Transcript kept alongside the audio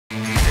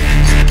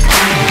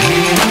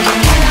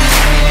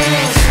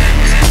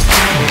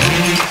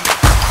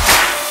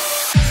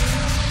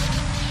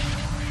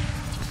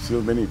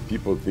many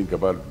people think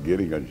about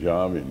getting a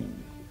job in,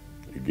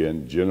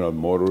 again, General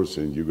Motors,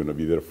 and you're going to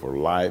be there for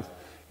life,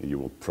 and you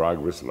will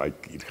progress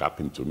like it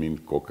happened to me in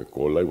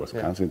Coca-Cola. I was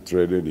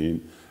concentrated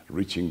in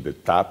reaching the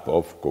top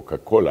of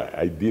Coca-Cola.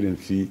 I didn't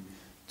see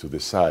to the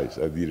sides.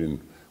 I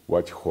didn't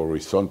watch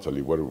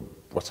horizontally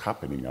what's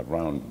happening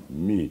around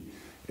me.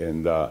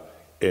 And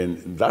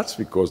that's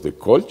because the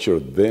culture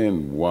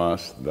then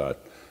was that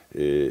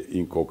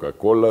in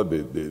Coca-Cola,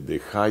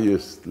 the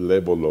highest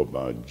level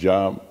of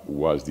job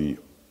was the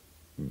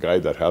guy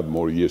that had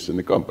more years in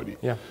the company.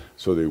 Yeah.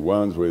 So the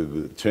ones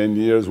with 10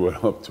 years were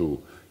up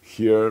to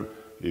here.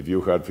 If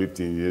you had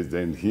 15 years,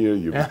 then here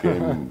you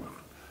became,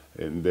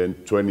 and then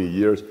 20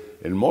 years.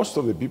 And most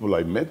of the people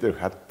I met there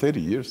had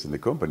 30 years in the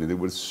company. They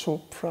were so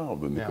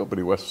proud, and the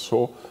company was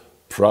so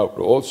proud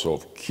also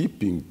of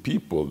keeping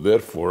people there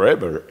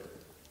forever.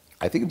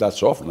 I think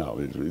that's off now.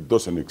 It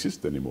doesn't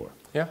exist anymore.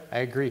 Yeah, I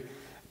agree.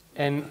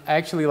 And I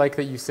actually like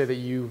that you said that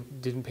you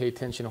didn't pay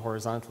attention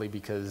horizontally,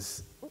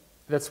 because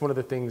that's one of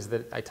the things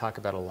that I talk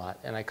about a lot,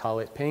 and I call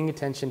it paying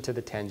attention to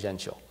the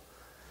tangential.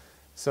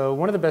 So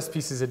one of the best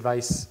pieces of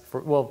advice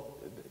well,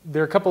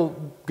 there are a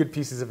couple good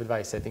pieces of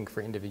advice, I think,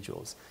 for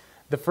individuals.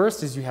 The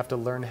first is you have to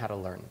learn how to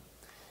learn.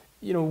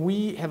 You know,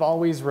 we have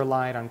always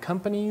relied on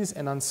companies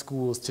and on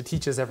schools to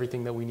teach us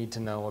everything that we need to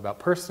know about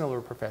personal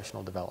or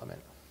professional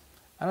development.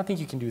 I don't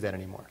think you can do that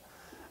anymore.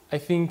 I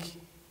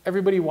think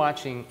everybody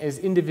watching, as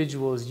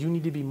individuals, you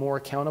need to be more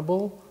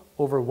accountable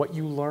over what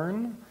you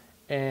learn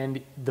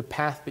and the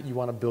path that you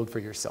want to build for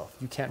yourself.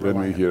 You can't rely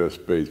on it. Let me hear a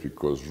space,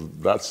 because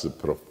that's a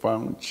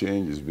profound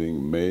change is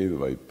being made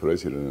by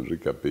President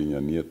Enrique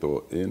Peña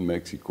Nieto in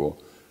Mexico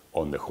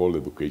on the whole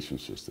education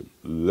system.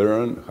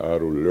 Learn how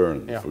to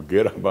learn. Yeah.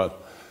 Forget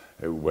about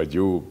what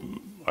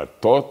you are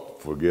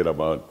taught, forget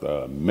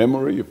about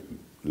memory.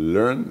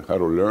 Learn how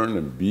to learn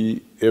and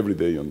be every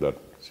day on that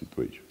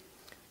situation.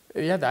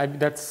 Yeah,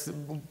 that's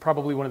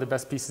probably one of the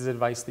best pieces of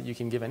advice that you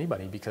can give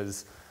anybody,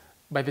 because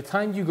by the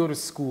time you go to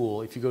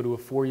school, if you go to a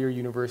 4-year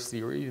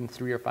university or even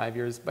 3 or 5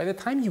 years, by the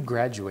time you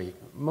graduate,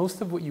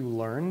 most of what you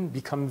learn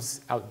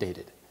becomes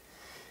outdated.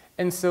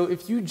 And so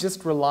if you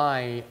just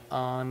rely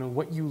on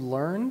what you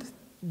learned,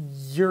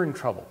 you're in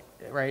trouble,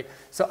 right?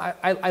 So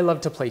I love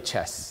to play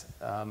chess,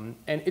 and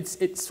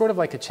it's sort of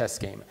like a chess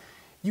game.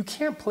 You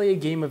can't play a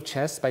game of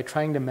chess by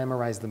trying to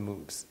memorize the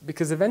moves,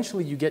 because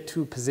eventually you get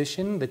to a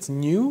position that's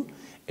new,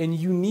 and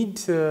you need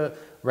to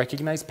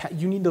recognize,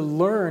 you need to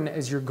learn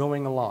as you're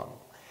going along.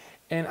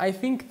 And I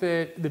think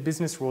that the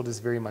business world is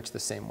very much the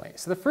same way.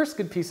 So the first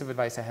good piece of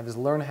advice I have is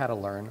learn how to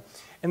learn.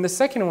 And the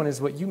second one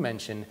is what you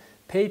mentioned,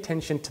 pay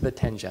attention to the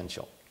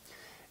tangential.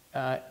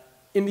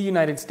 In the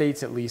United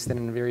States, at least, and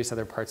in various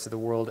other parts of the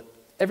world,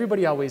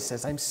 everybody always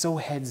says, I'm so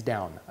heads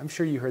down. I'm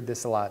sure you heard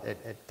this a lot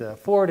at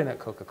Ford and at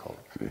Coca-Cola.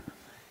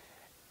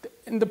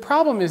 And the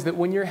problem is that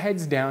when your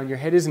head's down, your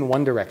head is in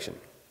one direction.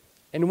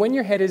 And when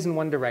your head is in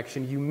one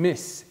direction, you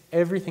miss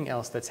everything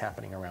else that's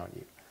happening around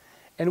you.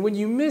 And when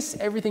you miss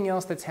everything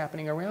else that's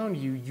happening around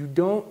you,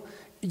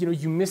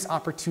 you miss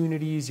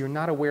opportunities, you're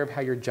not aware of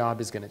how your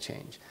job is going to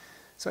change.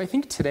 So I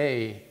think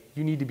today,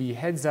 you need to be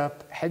heads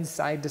up, heads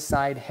side to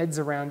side, heads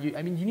around you.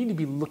 I mean, you need to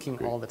be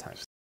looking all the time.